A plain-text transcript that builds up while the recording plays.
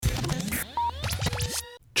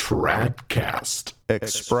Tradcast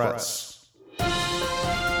Express.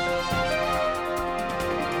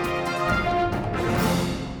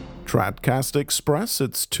 Tradcast Express,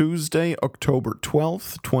 it's Tuesday, October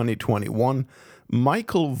 12th, 2021.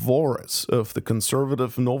 Michael Voris of the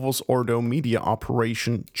conservative Novus Ordo media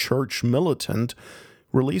operation Church Militant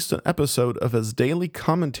released an episode of his daily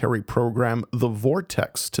commentary program, The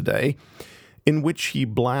Vortex, today, in which he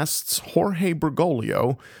blasts Jorge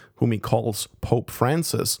Bergoglio, whom he calls Pope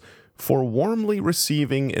Francis, for warmly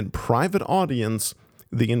receiving in private audience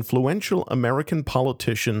the influential American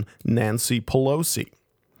politician Nancy Pelosi.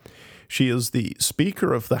 She is the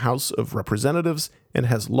Speaker of the House of Representatives and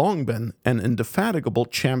has long been an indefatigable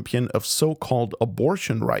champion of so-called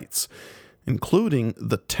abortion rights, including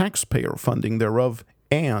the taxpayer funding thereof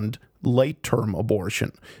and late-term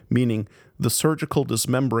abortion, meaning the surgical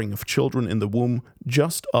dismembering of children in the womb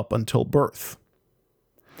just up until birth.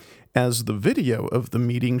 As the video of the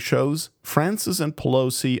meeting shows, Francis and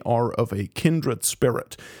Pelosi are of a kindred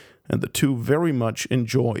spirit, and the two very much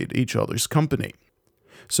enjoyed each other's company.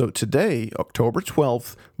 So today, October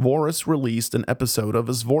 12th, Voris released an episode of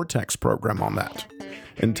his Vortex program on that.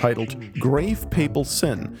 Entitled Grave Papal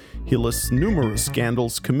Sin, he lists numerous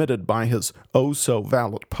scandals committed by his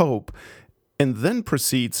oh-so-valid Pope, and then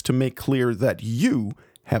proceeds to make clear that you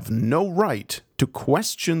have no right to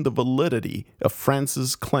question the validity of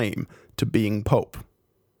Francis' claim to being Pope.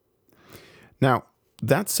 Now,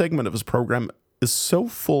 that segment of his program is so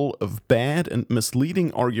full of bad and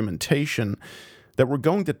misleading argumentation that we're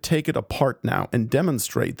going to take it apart now and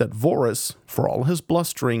demonstrate that Voris, for all his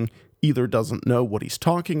blustering, either doesn't know what he's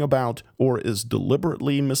talking about or is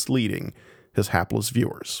deliberately misleading his hapless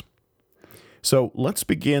viewers. So let's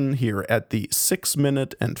begin here at the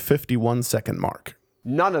 6-minute and 51-second mark.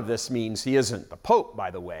 None of this means he isn't the Pope, by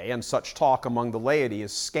the way, and such talk among the laity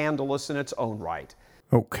is scandalous in its own right.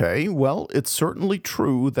 Okay, well, it's certainly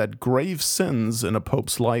true that grave sins in a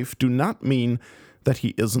Pope's life do not mean that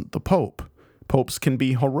he isn't the Pope. Popes can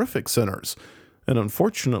be horrific sinners, and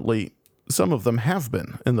unfortunately, some of them have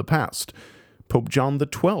been in the past. Pope John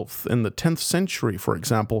XII in the 10th century, for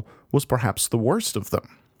example, was perhaps the worst of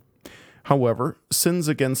them. However, sins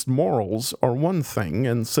against morals are one thing,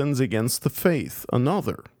 and sins against the faith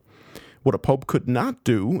another. What a pope could not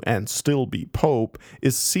do, and still be pope,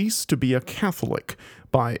 is cease to be a Catholic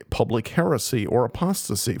by public heresy or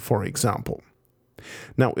apostasy, for example.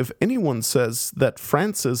 Now, if anyone says that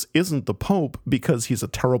Francis isn't the Pope because he's a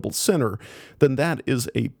terrible sinner, then that is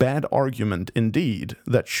a bad argument indeed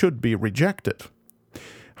that should be rejected.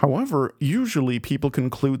 However, usually people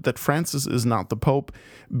conclude that Francis is not the Pope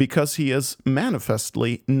because he is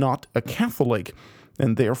manifestly not a Catholic,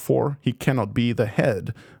 and therefore he cannot be the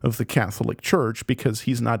head of the Catholic Church because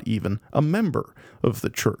he's not even a member of the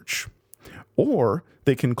Church. Or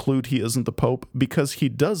they conclude he isn't the Pope because he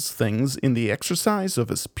does things in the exercise of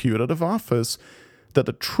his putative office that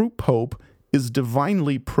a true Pope is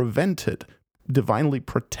divinely protected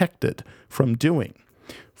from doing.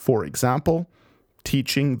 For example,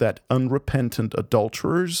 teaching that unrepentant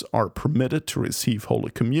adulterers are permitted to receive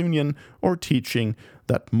Holy Communion, or teaching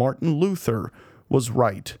that Martin Luther was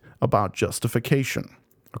right about justification.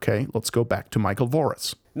 Okay, let's go back to Michael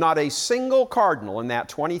Voris. Not a single cardinal in that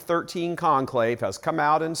 2013 conclave has come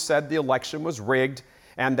out and said the election was rigged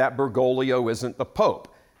and that Bergoglio isn't the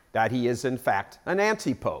Pope, that he is in fact an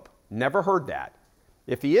anti-pope. Never heard that.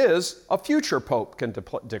 If he is, a future pope can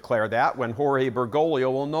declare that when Jorge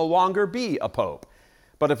Bergoglio will no longer be a pope.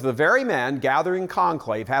 But if the very men gathering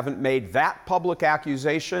conclave haven't made that public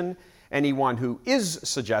accusation, anyone who is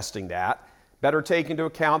suggesting that better take into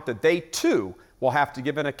account that they too will have to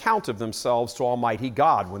give an account of themselves to Almighty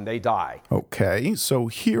God when they die. Okay, so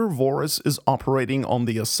here Voris is operating on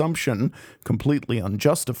the assumption, completely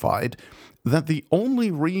unjustified, that the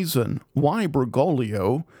only reason why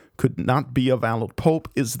Bergoglio could not be a valid pope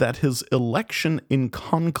is that his election in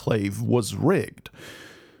conclave was rigged.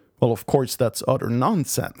 Well, of course, that's utter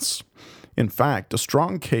nonsense. In fact, a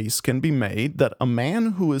strong case can be made that a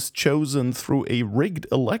man who is chosen through a rigged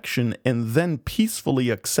election and then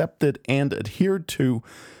peacefully accepted and adhered to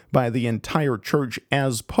by the entire church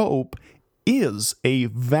as pope is a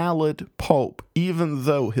valid pope, even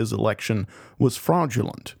though his election was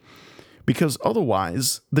fraudulent. Because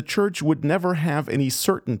otherwise, the church would never have any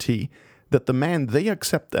certainty that the man they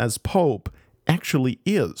accept as pope actually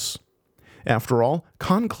is. After all,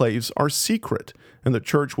 conclaves are secret, and the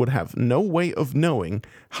church would have no way of knowing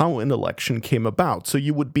how an election came about, so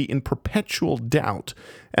you would be in perpetual doubt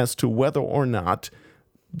as to whether or not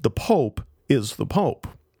the Pope is the Pope.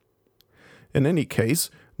 In any case,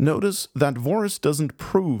 notice that Voris doesn't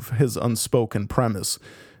prove his unspoken premise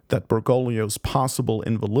that Bergoglio's possible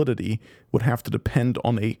invalidity would have to depend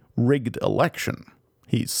on a rigged election.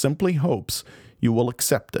 He simply hopes you will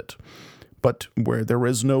accept it. But where there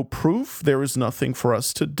is no proof, there is nothing for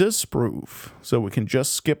us to disprove. So we can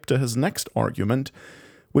just skip to his next argument,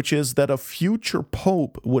 which is that a future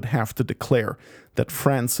pope would have to declare that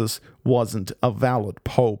Francis wasn't a valid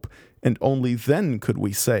pope, and only then could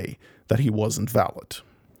we say that he wasn't valid.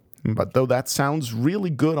 But though that sounds really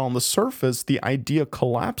good on the surface, the idea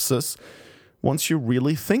collapses once you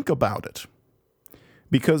really think about it.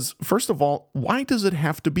 Because, first of all, why does it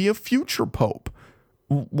have to be a future pope?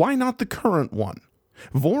 Why not the current one?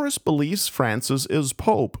 Voris believes Francis is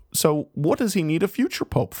pope, so what does he need a future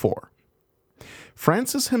pope for?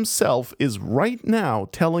 Francis himself is right now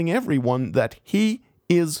telling everyone that he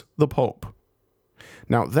is the pope.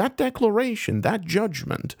 Now, that declaration, that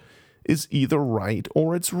judgment, is either right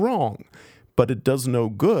or it's wrong, but it does no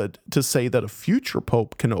good to say that a future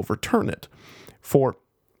pope can overturn it. For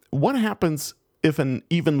what happens if an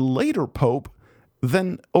even later pope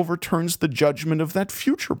then overturns the judgment of that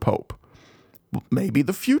future pope? Maybe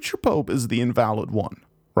the future pope is the invalid one,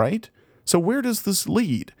 right? So where does this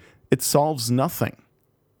lead? It solves nothing.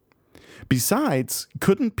 Besides,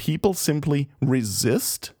 couldn't people simply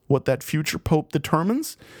resist what that future pope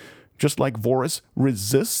determines? Just like Voris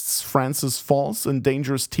resists Francis' false and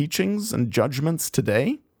dangerous teachings and judgments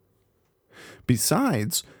today?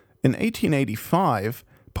 Besides, in 1885,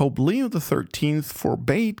 Pope Leo XIII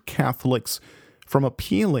forbade Catholics from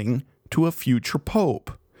appealing to a future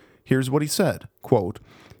pope. Here's what he said, quote,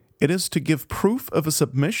 "It is to give proof of a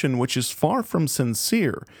submission which is far from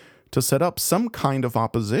sincere, to set up some kind of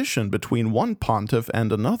opposition between one pontiff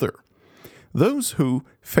and another. Those who,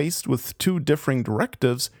 faced with two differing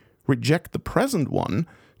directives, reject the present one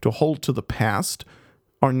to hold to the past,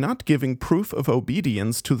 are not giving proof of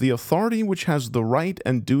obedience to the authority which has the right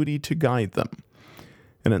and duty to guide them.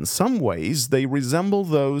 And in some ways they resemble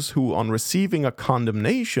those who, on receiving a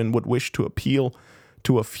condemnation, would wish to appeal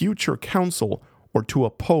to a future council or to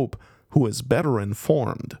a pope who is better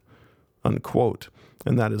informed." Unquote.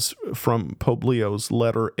 And that is from Pope Leo's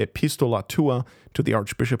letter Epistola Tua to the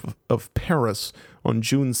Archbishop of Paris on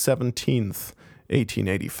June 17th,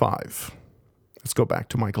 1885. Let's go back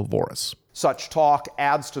to Michael Voris. Such talk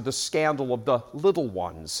adds to the scandal of the little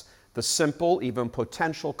ones, the simple, even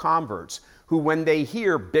potential converts, who, when they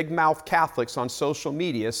hear big-mouth Catholics on social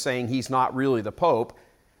media saying he's not really the Pope,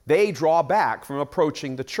 they draw back from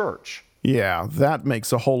approaching the church. Yeah, that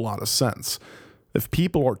makes a whole lot of sense. If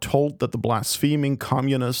people are told that the blaspheming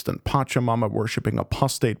communist and Pachamama-worshipping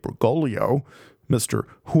apostate Bergoglio, Mr.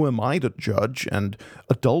 Who Am I to Judge, and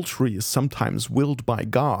adultery is sometimes willed by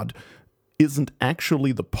God, isn't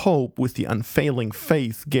actually the Pope with the unfailing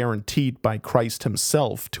faith guaranteed by Christ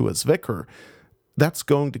himself to his vicar, that's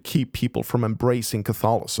going to keep people from embracing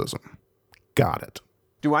Catholicism. Got it.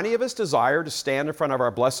 Do any of us desire to stand in front of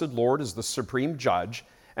our blessed Lord as the supreme judge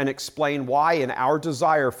and explain why, in our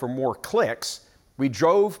desire for more clicks, we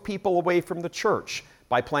drove people away from the church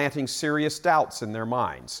by planting serious doubts in their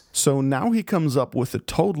minds? So now he comes up with a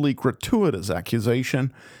totally gratuitous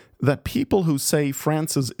accusation that people who say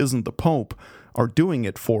Francis isn't the Pope are doing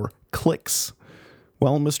it for clicks.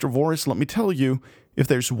 Well, Mr. Voris, let me tell you, if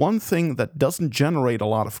there's one thing that doesn't generate a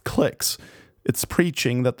lot of clicks, it's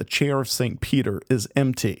preaching that the chair of St. Peter is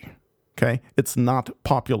empty. Okay? It's not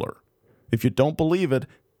popular. If you don't believe it,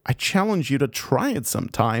 I challenge you to try it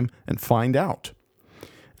sometime and find out.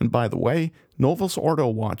 And by the way, Novus Ordo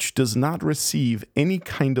Watch does not receive any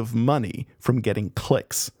kind of money from getting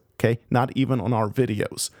clicks, okay? Not even on our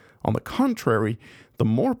videos. On the contrary, the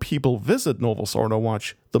more people visit Novus Ordo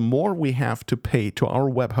Watch, the more we have to pay to our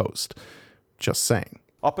web host. Just saying.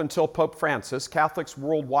 Up until Pope Francis, Catholics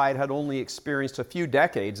worldwide had only experienced a few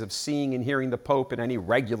decades of seeing and hearing the Pope in any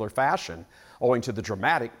regular fashion, owing to the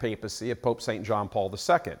dramatic papacy of Pope St. John Paul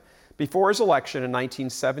II. Before his election in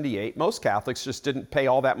 1978, most Catholics just didn't pay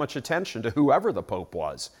all that much attention to whoever the Pope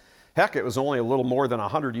was. Heck, it was only a little more than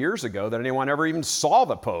 100 years ago that anyone ever even saw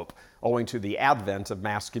the Pope, owing to the advent of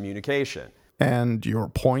mass communication. And your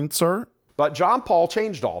point, sir? But John Paul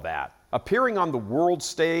changed all that. Appearing on the world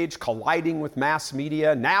stage, colliding with mass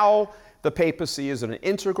media, now the papacy is an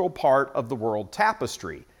integral part of the world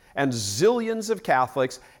tapestry. And zillions of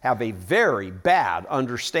Catholics have a very bad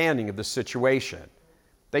understanding of the situation.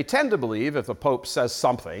 They tend to believe if the Pope says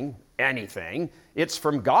something, anything, it's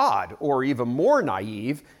from God, or even more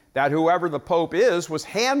naive, that whoever the Pope is was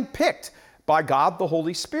handpicked by God the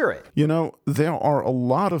Holy Spirit. You know, there are a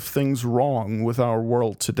lot of things wrong with our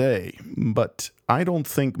world today, but I don't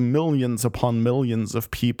think millions upon millions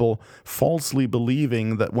of people falsely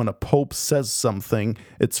believing that when a pope says something,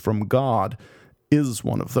 it's from God, is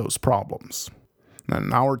one of those problems. And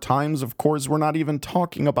in our times, of course, we're not even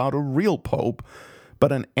talking about a real pope,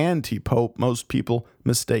 but an anti-pope most people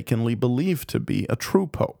mistakenly believe to be a true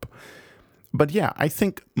pope. But yeah, I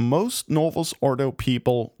think most Novus Ordo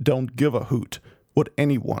people don't give a hoot what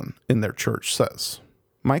anyone in their church says.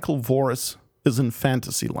 Michael Voris is in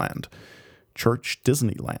Fantasyland, Church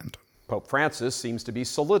Disneyland. Pope Francis seems to be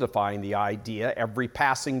solidifying the idea every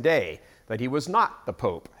passing day that he was not the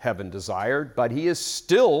pope heaven desired, but he is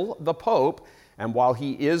still the pope, and while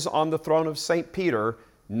he is on the throne of St. Peter,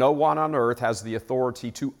 no one on earth has the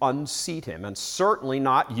authority to unseat him, and certainly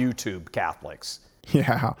not YouTube Catholics.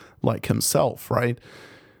 Yeah, like himself, right?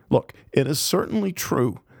 Look, it is certainly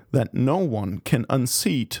true that no one can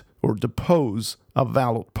unseat or depose a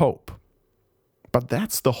valid pope. But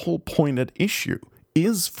that's the whole point at issue.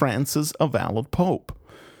 Is Francis a valid pope?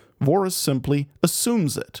 Voris simply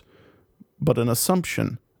assumes it. But an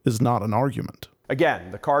assumption is not an argument.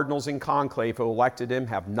 Again, the cardinals in conclave who elected him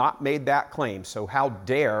have not made that claim, so how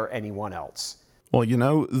dare anyone else? Well, you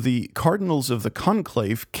know, the cardinals of the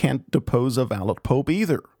conclave can't depose a valid pope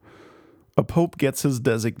either. A pope gets his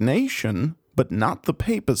designation, but not the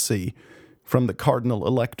papacy, from the cardinal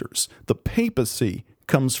electors. The papacy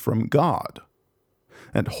comes from God.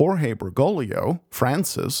 And Jorge Bergoglio,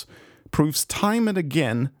 Francis, proves time and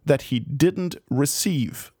again that he didn't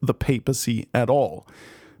receive the papacy at all,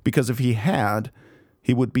 because if he had,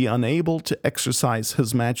 he would be unable to exercise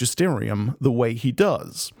his magisterium the way he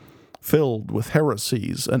does, filled with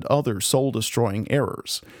heresies and other soul-destroying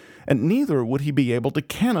errors, and neither would he be able to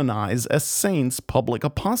canonize as saints public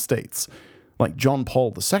apostates, like John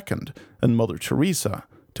Paul II and Mother Teresa,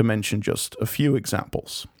 to mention just a few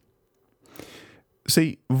examples.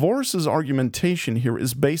 See, Voris's argumentation here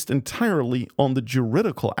is based entirely on the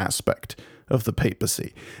juridical aspect of the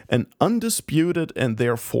papacy, an undisputed and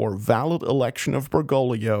therefore valid election of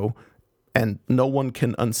Bergoglio, and no one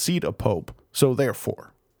can unseat a pope, so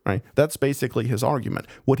therefore. Right? That's basically his argument.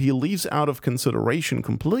 What he leaves out of consideration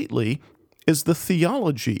completely is the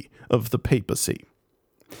theology of the papacy.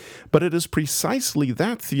 But it is precisely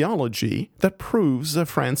that theology that proves that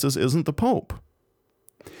Francis isn't the pope.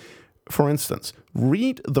 For instance,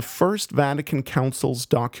 read the First Vatican Council's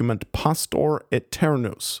document Pastor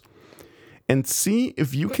Aeternus and see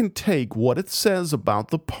if you can take what it says about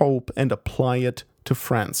the pope and apply it to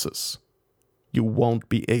Francis. You won't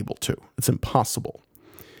be able to. It's impossible.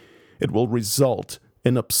 It will result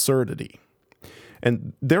in absurdity.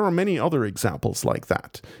 And there are many other examples like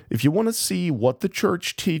that. If you want to see what the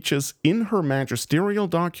Church teaches in her magisterial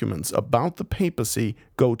documents about the papacy,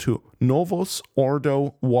 go to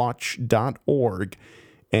novusordowatch.org,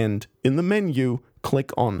 and in the menu,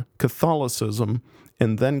 click on Catholicism,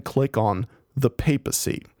 and then click on the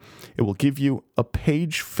papacy. It will give you a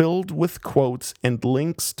page filled with quotes and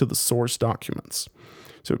links to the source documents.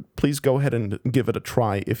 So please go ahead and give it a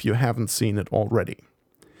try if you haven't seen it already.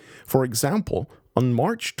 For example, on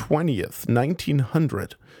March 20th,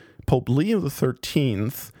 1900, Pope Leo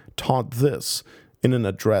XIII taught this in an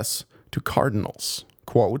address to cardinals.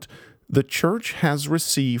 Quote, "The Church has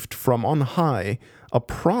received from on high a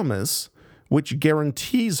promise which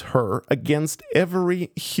guarantees her against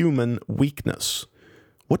every human weakness.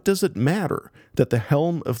 What does it matter that the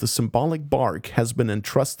helm of the symbolic bark has been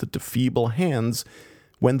entrusted to feeble hands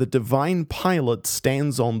when the divine pilot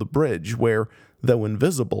stands on the bridge where, though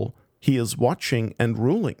invisible, he is watching and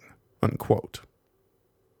ruling?" Unquote.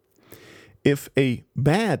 If a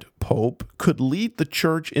bad pope could lead the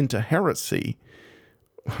church into heresy,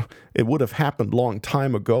 it would have happened long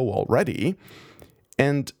time ago already,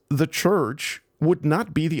 and the church would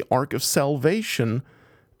not be the ark of salvation,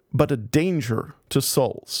 but a danger to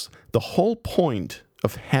souls. The whole point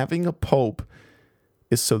of having a pope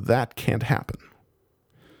is so that can't happen.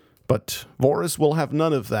 But Voris will have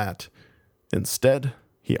none of that. Instead,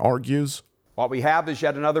 he argues, what we have is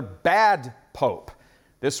yet another bad pope.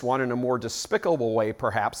 This one in a more despicable way,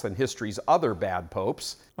 perhaps, than history's other bad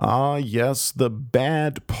popes. Ah, yes, the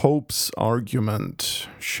bad popes argument.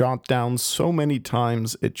 Shot down so many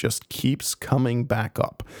times, it just keeps coming back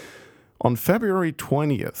up. On February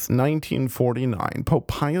 20th, 1949, Pope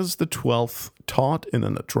Pius XII taught in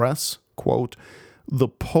an address, quote, "The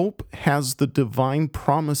Pope has the divine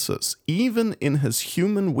promises, even in his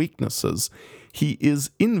human weaknesses. He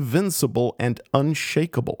is invincible and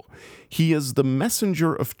unshakable. He is the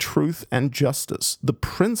messenger of truth and justice, the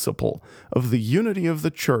principle of the unity of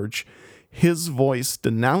the Church. His voice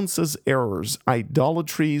denounces errors,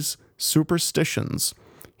 idolatries, superstitions.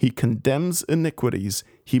 He condemns iniquities.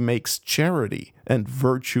 He makes charity and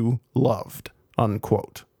virtue loved."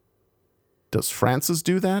 Unquote. Does Francis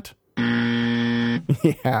do that?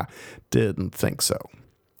 Yeah, didn't think so.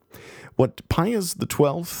 What Pius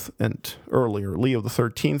XII and earlier Leo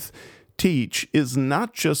XIII teach is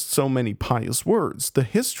not just so many pious words. The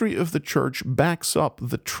history of the Church backs up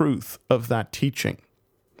the truth of that teaching.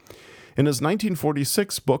 In his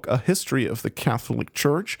 1946 book, A History of the Catholic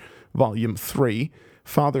Church, Volume 3,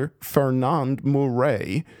 Father Fernand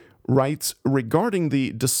Mouret writes regarding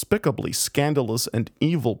the despicably scandalous and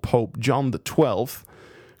evil Pope John XII,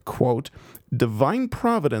 quote, "Divine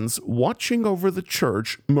providence watching over the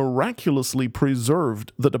Church miraculously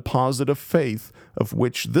preserved the deposit of faith of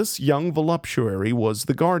which this young voluptuary was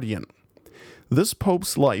the guardian. This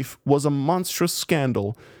Pope's life was a monstrous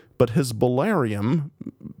scandal, but his bolarium,"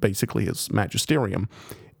 basically his magisterium,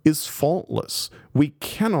 "is faultless. We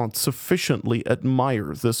cannot sufficiently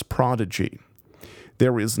admire this prodigy.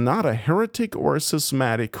 There is not a heretic or a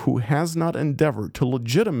schismatic who has not endeavored to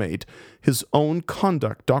legitimate his own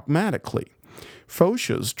conduct dogmatically.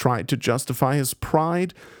 Photius tried to justify his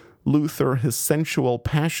pride, Luther his sensual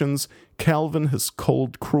passions, Calvin his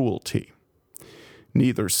cold cruelty.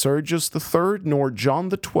 Neither Sergius III, nor John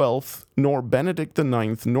XII, nor Benedict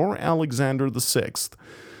IX, nor Alexander VI,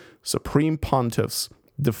 supreme pontiffs,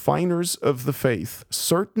 definers of the faith,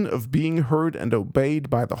 certain of being heard and obeyed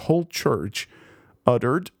by the whole Church,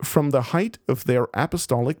 uttered from the height of their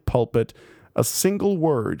apostolic pulpit a single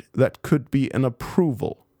word that could be an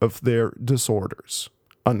approval of their disorders."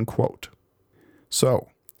 Unquote. So,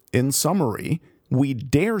 in summary, we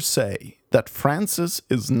dare say that Francis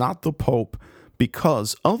is not the Pope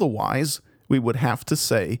because otherwise we would have to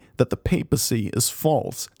say that the papacy is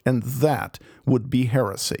false, and that would be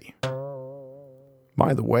heresy.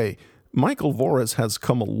 By the way, Michael Voris has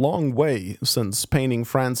come a long way since painting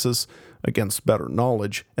Francis, against better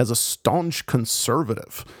knowledge, as a staunch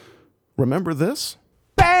conservative. Remember this?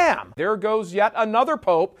 Bam! There goes yet another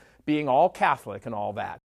pope being all Catholic and all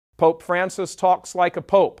that. Pope Francis talks like a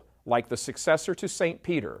pope, like the successor to St.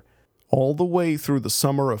 Peter. All the way through the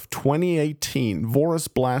summer of 2018,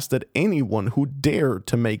 Voris blasted anyone who dared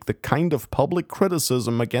to make the kind of public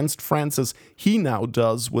criticism against Francis he now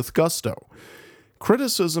does with gusto.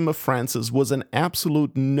 Criticism of Francis was an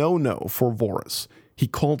absolute no-no for Voris. He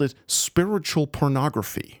called it spiritual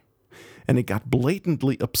pornography. And it got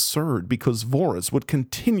blatantly absurd because Voris would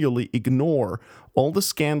continually ignore all the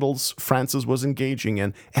scandals Francis was engaging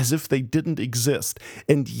in as if they didn't exist,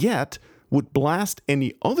 and yet would blast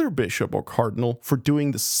any other bishop or cardinal for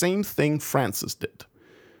doing the same thing Francis did.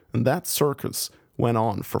 And that circus went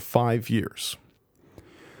on for 5 years.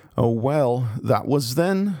 Oh well, that was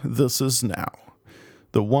then, this is now.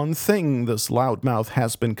 The one thing this loudmouth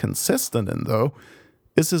has been consistent in, though,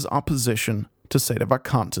 is his opposition to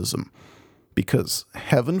sedevacantism, because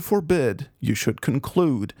heaven forbid you should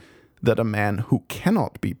conclude that a man who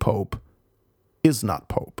cannot be pope is not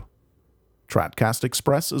pope. Tradcast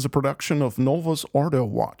Express is a production of Novus Ordo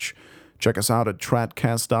Watch. Check us out at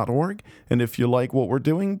tradcast.org, and if you like what we're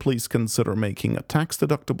doing, please consider making a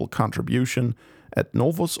tax-deductible contribution at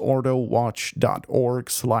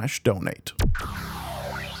novusordowatch.org/donate.